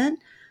OSINT.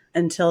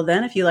 Until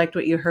then, if you liked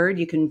what you heard,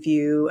 you can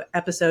view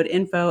episode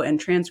info and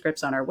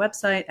transcripts on our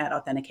website at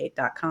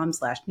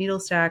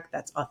authenticate.com/needlestack.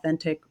 That's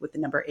authentic with the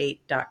number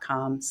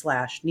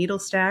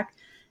 8.com/needlestack.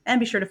 And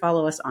be sure to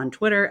follow us on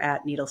Twitter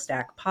at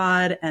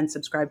needlestackpod and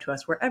subscribe to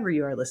us wherever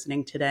you are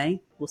listening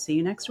today. We'll see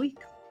you next week.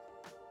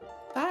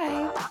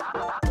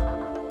 Bye.